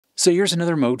So here's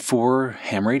another mode for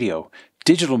ham radio.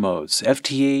 Digital modes,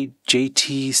 FT8,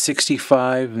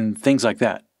 JT65, and things like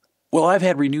that. Well, I've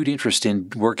had renewed interest in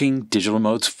working digital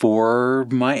modes for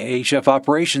my HF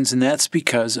operations, and that's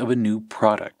because of a new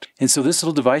product. And so this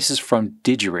little device is from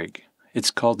Digirig. It's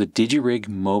called the Digirig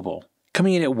Mobile.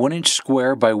 Coming in at 1 inch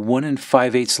square by 1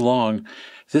 5/8 long,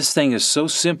 this thing is so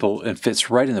simple and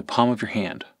fits right in the palm of your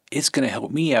hand. It's going to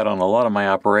help me out on a lot of my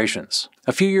operations.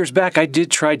 A few years back, I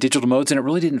did try digital modes, and it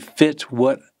really didn't fit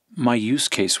what my use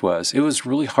case was. It was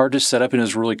really hard to set up and it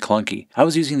was really clunky. I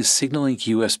was using the SignalLink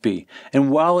USB,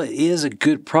 and while it is a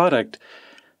good product,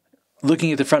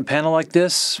 looking at the front panel like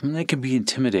this, it can be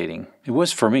intimidating. It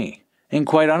was for me. And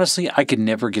quite honestly, I could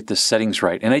never get the settings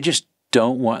right, and I just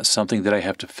don't want something that I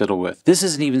have to fiddle with. This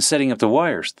isn't even setting up the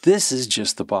wires. This is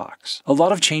just the box. A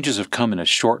lot of changes have come in a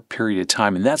short period of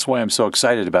time, and that's why I'm so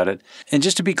excited about it. And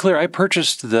just to be clear, I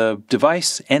purchased the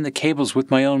device and the cables with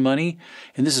my own money,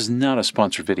 and this is not a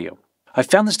sponsored video. I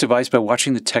found this device by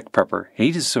watching the Tech Prepper, and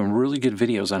he did some really good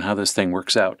videos on how this thing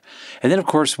works out. And then, of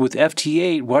course, with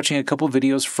FT8, watching a couple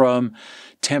videos from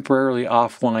temporarily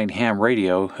offline ham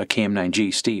radio, a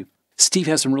KM9G, Steve. Steve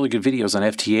has some really good videos on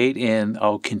FT8, and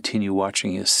I'll continue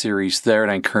watching his series there,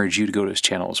 and I encourage you to go to his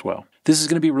channel as well. This is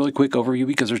going to be a really quick overview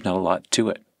because there's not a lot to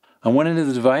it. On one end of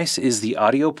the device is the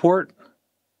audio port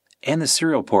and the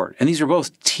serial port, and these are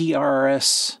both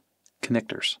TRS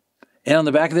connectors. And on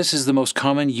the back of this is the most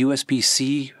common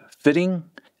USB-C fitting,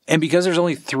 and because there's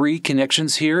only 3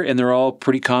 connections here, and they're all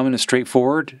pretty common and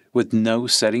straightforward with no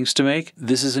settings to make,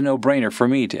 this is a no-brainer for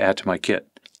me to add to my kit.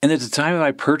 And at the time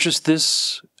I purchased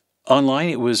this online,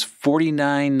 it was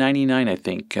 $49.99, I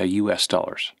think, US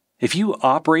dollars. If you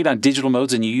operate on digital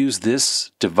modes and you use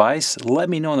this device, let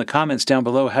me know in the comments down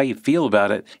below how you feel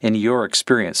about it and your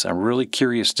experience. I'm really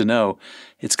curious to know.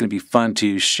 It's going to be fun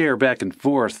to share back and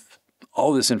forth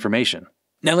all this information.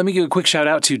 Now, let me give a quick shout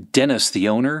out to Dennis, the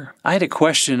owner. I had a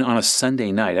question on a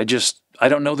Sunday night. I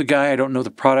don't know the guy. I don't know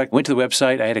the product. Went to the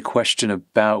website. I had a question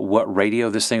about what radio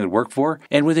this thing would work for.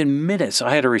 And within minutes,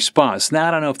 I had a response. Now,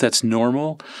 I don't know if that's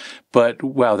normal, but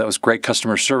wow, that was great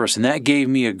customer service. And that gave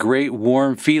me a great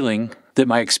warm feeling that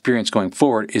my experience going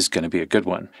forward is going to be a good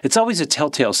one. It's always a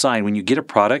telltale sign when you get a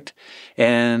product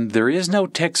and there is no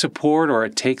tech support or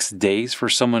it takes days for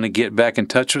someone to get back in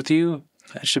touch with you.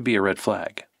 That should be a red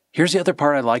flag. Here's the other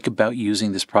part I like about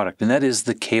using this product, and that is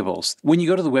the cables. When you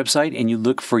go to the website and you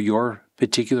look for your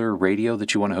particular radio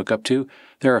that you want to hook up to,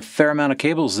 there are a fair amount of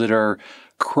cables that are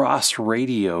cross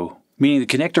radio, meaning the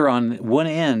connector on one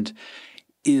end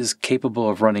is capable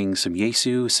of running some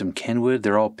Yaesu, some Kenwood.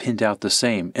 They're all pinned out the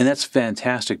same, and that's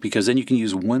fantastic because then you can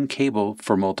use one cable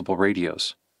for multiple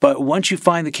radios. But once you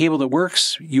find the cable that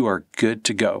works, you are good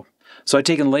to go. So I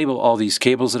take and label all these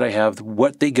cables that I have,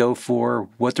 what they go for,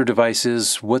 what their device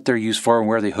is, what they're used for, and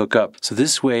where they hook up. So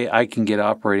this way I can get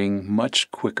operating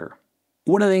much quicker.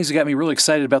 One of the things that got me really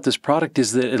excited about this product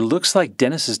is that it looks like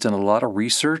Dennis has done a lot of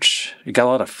research. He got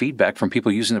a lot of feedback from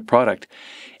people using the product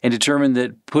and determined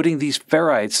that putting these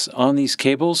ferrites on these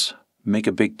cables make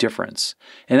a big difference.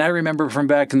 And I remember from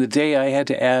back in the day, I had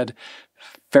to add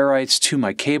ferrites to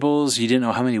my cables. You didn't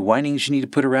know how many windings you need to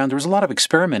put around. There was a lot of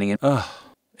experimenting.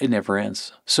 It never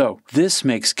ends. So this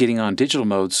makes getting on digital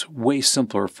modes way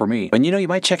simpler for me. And you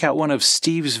might check out one of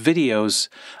Steve's videos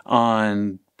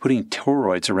on putting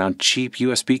toroids around cheap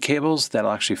USB cables.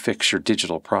 That'll actually fix your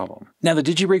digital problem. Now, the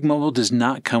Digirig Mobile does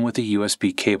not come with a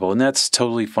USB cable, and that's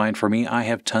totally fine for me. I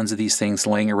have tons of these things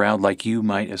laying around like you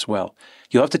might as well.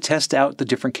 You'll have to test out the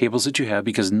different cables that you have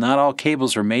because not all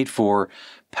cables are made for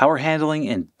power handling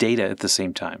and data at the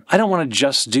same time. I don't want to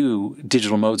just do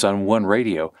digital modes on one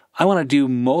radio. I want to do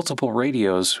multiple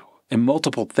radios and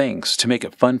multiple things to make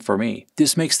it fun for me.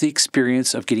 This makes the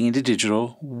experience of getting into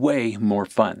digital way more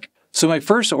fun. So my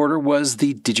first order was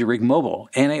the Digirig Mobile,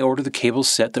 and I ordered the cable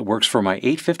set that works for my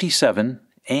 857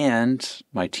 and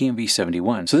my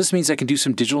TMV71. So this means I can do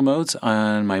some digital modes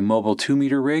on my mobile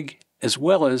 2-meter rig as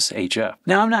well as HF.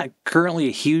 Now, I'm not currently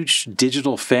a huge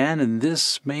digital fan, and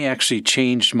this may actually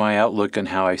change my outlook on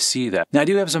how I see that. Now, I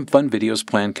do have some fun videos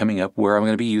planned coming up where I'm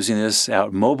going to be using this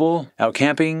out mobile, out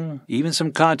camping, even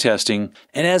some contesting.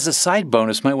 And as a side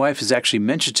bonus, my wife has actually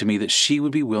mentioned to me that she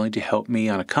would be willing to help me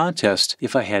on a contest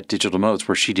if I had digital modes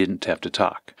where she didn't have to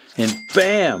talk. And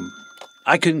bam!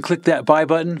 I couldn't click that buy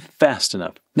button fast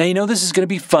enough. Now, this is going to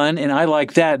be fun, and I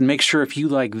like that. And make sure if you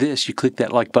like this, you click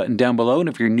that like button down below. And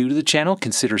if you're new to the channel,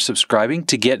 consider subscribing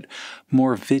to get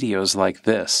more videos like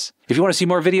this. If you want to see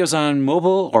more videos on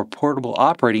mobile or portable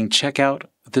operating, check out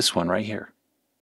this one right here.